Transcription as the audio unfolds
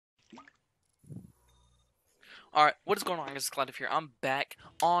Alright, what is going on, guys? It's Collative here. I'm back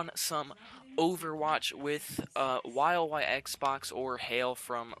on some Overwatch with YLY Xbox or Hale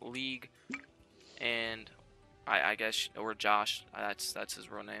from League, and I guess, or Josh. That's his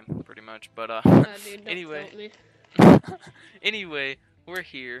real name, pretty much. But Dude, don't anyway, me. anyway, we're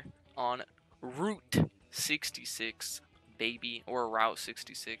here on Route 66, baby, or Route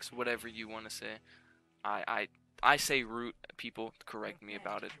 66, whatever you want to say. I say route. People correct me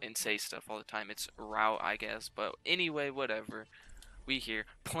about it and say stuff all the time. It's route, I guess. But anyway, whatever. We here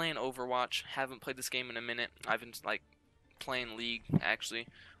playing Overwatch. Haven't played this game in a minute. I've been like playing League actually.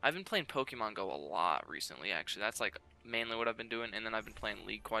 I've been playing Pokemon Go a lot recently. Actually, that's like mainly what I've been doing. And then I've been playing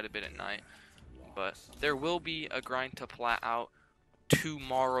League quite a bit at night. But there will be a grind to plat out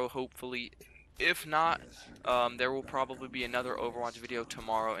tomorrow, hopefully. If not, there will probably be another Overwatch video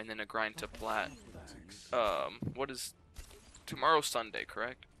tomorrow, and then a grind to plat. What is tomorrow? Sunday,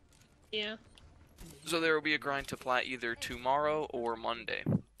 correct? Yeah. So there will be a grind to plat either tomorrow or Monday.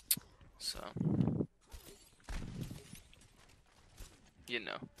 So, you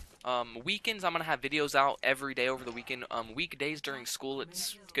know. Weekends, I'm gonna have videos out every day over the weekend. Weekdays during school,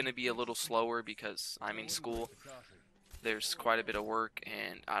 it's gonna be a little slower because I'm in school. There's quite a bit of work,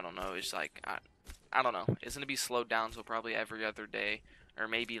 and I don't know. It's like I don't know. It's gonna be slowed down, so probably every other day, or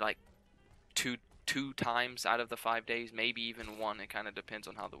maybe like two times out of the 5 days, maybe even one. It kind of depends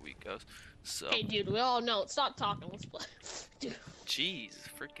on how the week goes. So. Hey, dude, we all know. Stop talking. Let's play. Dude. Jeez,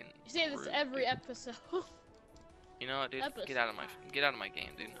 freaking. You say this every episode. You know what, dude? Get out of my game,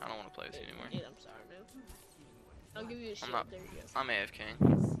 dude. I don't want to play with you anymore. Dude, I'm sorry, man. I'll give you a shield. There you go. I'm AFK.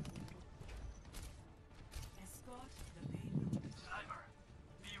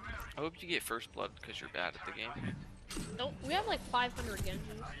 I hope you get first blood because you're bad at the game. Nope, we have like 500 Genjis.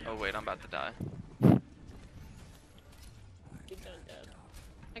 Oh wait, I'm about to die.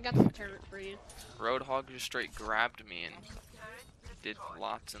 I got some turret for you. Roadhog just straight grabbed me and did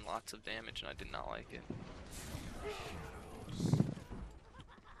lots and lots of damage, and I did not like it.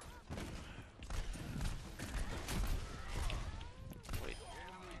 Wait.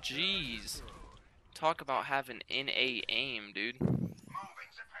 Jeez. Talk about having NA aim, dude.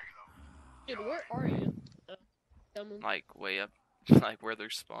 Dude, where are you? Like, way up. Like, where they're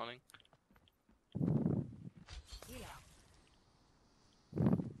spawning.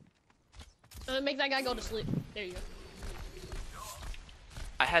 Make that guy go to sleep. There you go.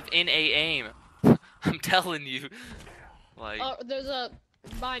 I have NA aim. I'm telling you. Like. Oh, there's a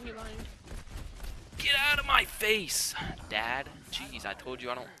behind you. Get out of my face, Dad. Jeez, I told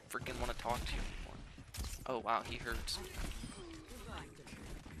you I don't freaking want to talk to you anymore. Oh wow, he hurts.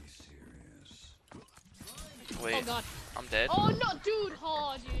 Wait, oh god, I'm dead. Oh no, dude!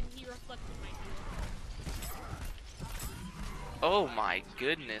 Oh, dude, he reflected my heal. Oh my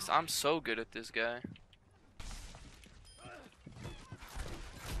goodness, I'm so good at this guy.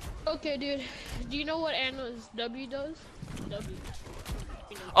 Okay, dude. Do you know what Anna's W does? W.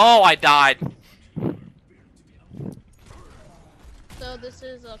 Oh, I died. So this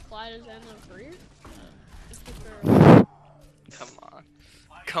is Clyde's Anna's career. Come on.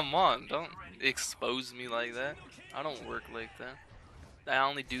 Come on, don't expose me like that. I don't work like that. I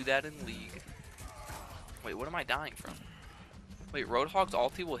only do that in League. Wait, what am I dying from? Wait, Roadhog's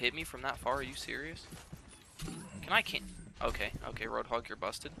ulti will hit me from that far? Are you serious? Can't. Okay, Roadhog, you're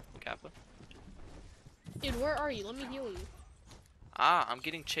busted. Kappa. Dude, where are you? Let me heal you. Ah, I'm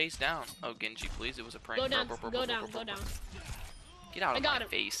getting chased down. Oh, Genji, please. It was a prank. Go down, go down. Get out of my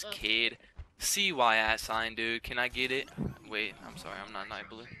face, kid. CY at sign, dude. Can I get it? Wait, I'm sorry. I'm not night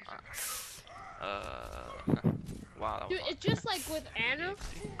blue. Wow. Dude, it's just like with Anna.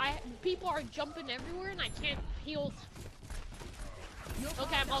 People are jumping everywhere and I can't heal.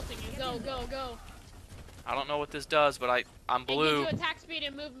 Okay, I'm ulting you. Go, go, go. I don't know what this does, but I'm blue. It gives you attack speed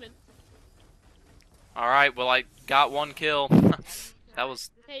and movement. Alright, well I got one kill. That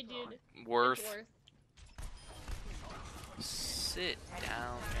was worth. Sit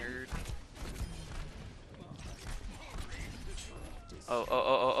down, nerd.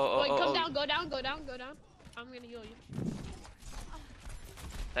 Oh. Wait, come down, go down, go down, go down. I'm gonna heal you.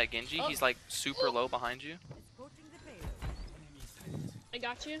 That Genji, he's like super low behind you. I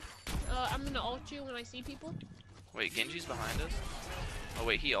got you. I'm gonna ult you when I see people. Wait, Genji's behind us? Oh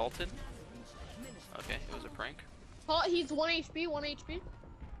wait, he ulted? Okay, it was a prank. Oh, he's 1 HP, 1 HP.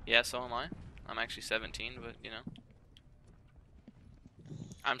 Yeah, so am I. I'm actually 17, but you know.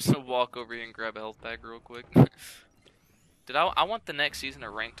 I'm just gonna walk over here and grab a health pack real quick. I want the next season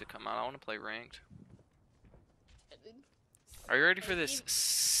of ranked to come out. I want to play ranked. Are you ready for this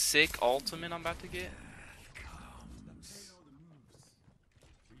sick ultimate I'm about to get?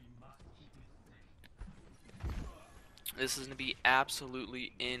 This is gonna be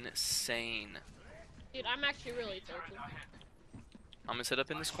absolutely insane. Dude, I'm actually really tilted. I'm gonna sit up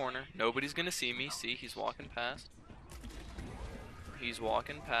in this corner. Nobody's gonna see me. See, he's walking past. He's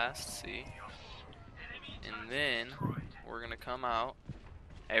walking past, see? And then we're gonna come out.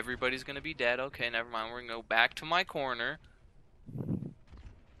 Everybody's gonna be dead. Okay, never mind. We're gonna go back to my corner.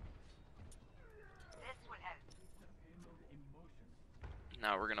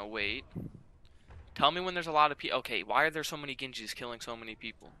 Now we're gonna wait. Tell me when there's a lot of people. Okay, why are there so many Genjis killing so many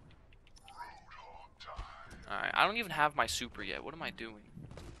people? Alright, I don't even have my super yet. What am I doing?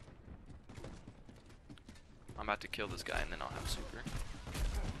 I'm about to kill this guy and then I'll have super.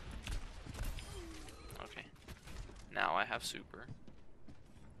 Okay. Now I have super.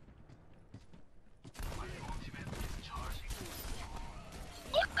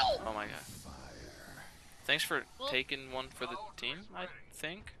 Oh my god. Thanks for taking one for the team, I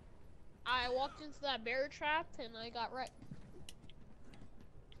think. I walked into that bear trap and I got wrecked.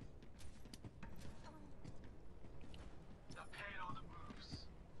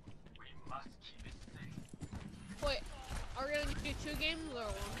 Wait, are we gonna do 2 games or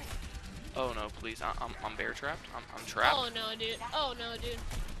 1? Oh no, please. I'm bear trapped. I'm trapped. Oh no, dude. Oh no, dude.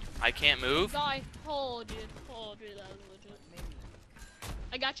 I can't move. Die. Oh, dude. Oh, dude, that was legit.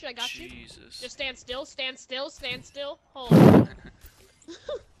 I got you, I got you. Jesus. Just stand still, stand still, stand still. Oh.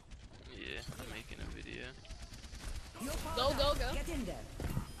 Yeah, I'm making a video. Go, go, go.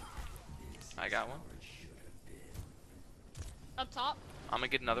 I got one. Up top. I'm gonna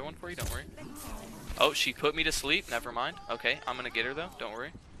get another one for you, don't worry. Oh, she put me to sleep. Never mind. Okay, I'm gonna get her though. Don't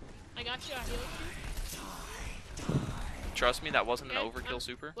worry. I got you, I healed you. Trust me, that wasn't Okay, an overkill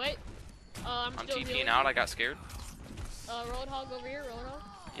super. Wait. I'm still TPing healing out. you. I got scared. Roadhog over here, Roadhog.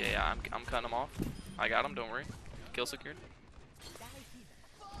 Yeah, I'm cutting him off. I got him. Don't worry. Kill secured.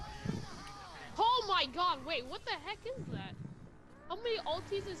 Oh my god, wait, what the heck is that? How many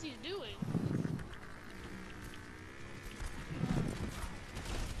ultis is he doing?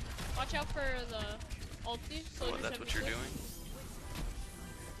 Watch out for the ulti. Oh, that's what you're doing.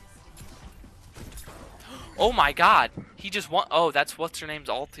 Oh my god! He just oh, that's what's her name's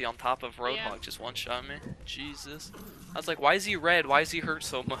ulti on top of Roadhog. Yeah. Just one shot me. Jesus. I was like, why is he red? Why is he hurt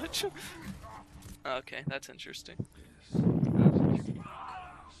so much? Okay, that's interesting.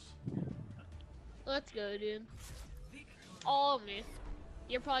 Let's go, dude. All of me.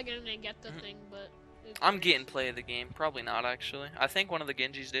 You're probably gonna get the thing, but... I'm getting play of the game. Probably not, actually. I think one of the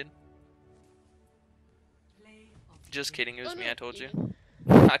Genjis did. Just kidding, it was me, I told you.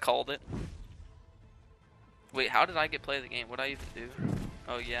 I called it. Wait, how did I get play of the game? What'd I even do?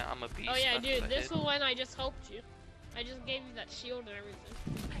 Oh yeah, I'm a beast. Oh yeah, That's dude, what I this did. is when I just helped you. I just gave you that shield and everything.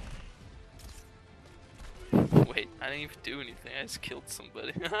 Wait, I didn't even do anything. I just killed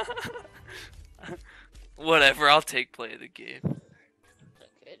somebody. Whatever, I'll take play of the game.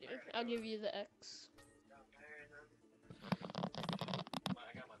 Okay, dude. I'll give you the X.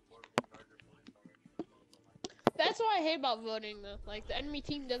 That's what I hate about voting, though. Like, the enemy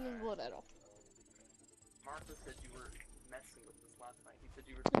team doesn't vote at all. Martha said you were messing with this last night. He said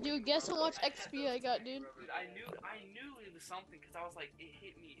you were. Dude, guess how much XP I got, dude? Dude, I knew it was something because I was like, it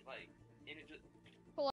hit me like, and it just.